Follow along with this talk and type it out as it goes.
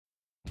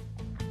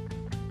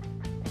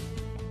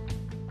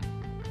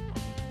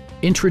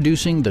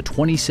Introducing the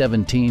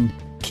 2017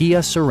 Kia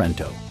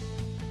Sorento.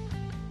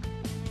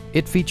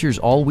 It features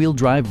all-wheel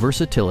drive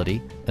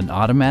versatility, an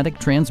automatic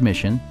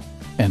transmission,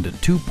 and a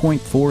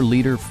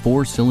 2.4-liter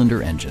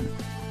four-cylinder engine.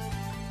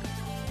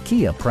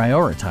 Kia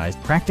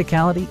prioritized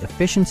practicality,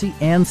 efficiency,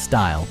 and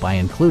style by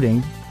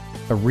including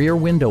a rear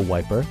window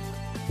wiper,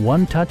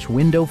 one-touch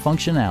window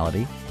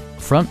functionality,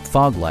 front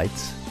fog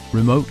lights,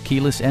 remote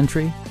keyless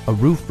entry, a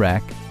roof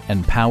rack,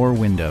 and power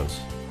windows.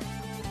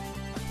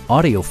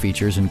 Audio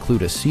features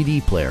include a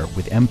CD player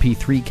with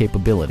MP3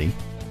 capability,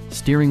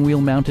 steering wheel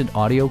mounted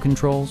audio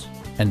controls,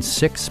 and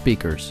 6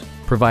 speakers,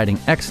 providing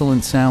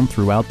excellent sound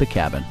throughout the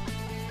cabin.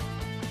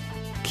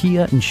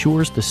 Kia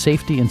ensures the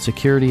safety and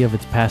security of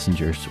its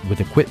passengers with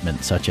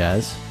equipment such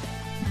as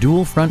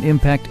dual front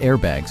impact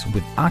airbags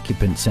with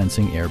occupant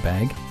sensing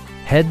airbag,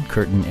 head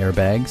curtain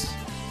airbags,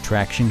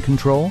 traction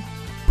control,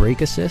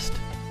 brake assist,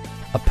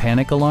 a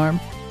panic alarm,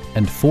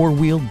 and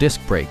 4-wheel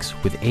disc brakes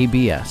with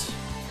ABS.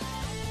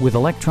 With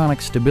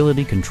electronic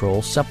stability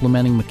control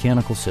supplementing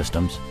mechanical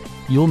systems,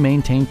 you'll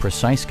maintain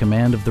precise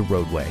command of the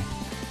roadway.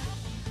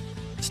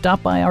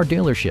 Stop by our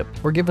dealership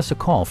or give us a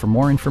call for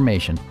more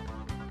information.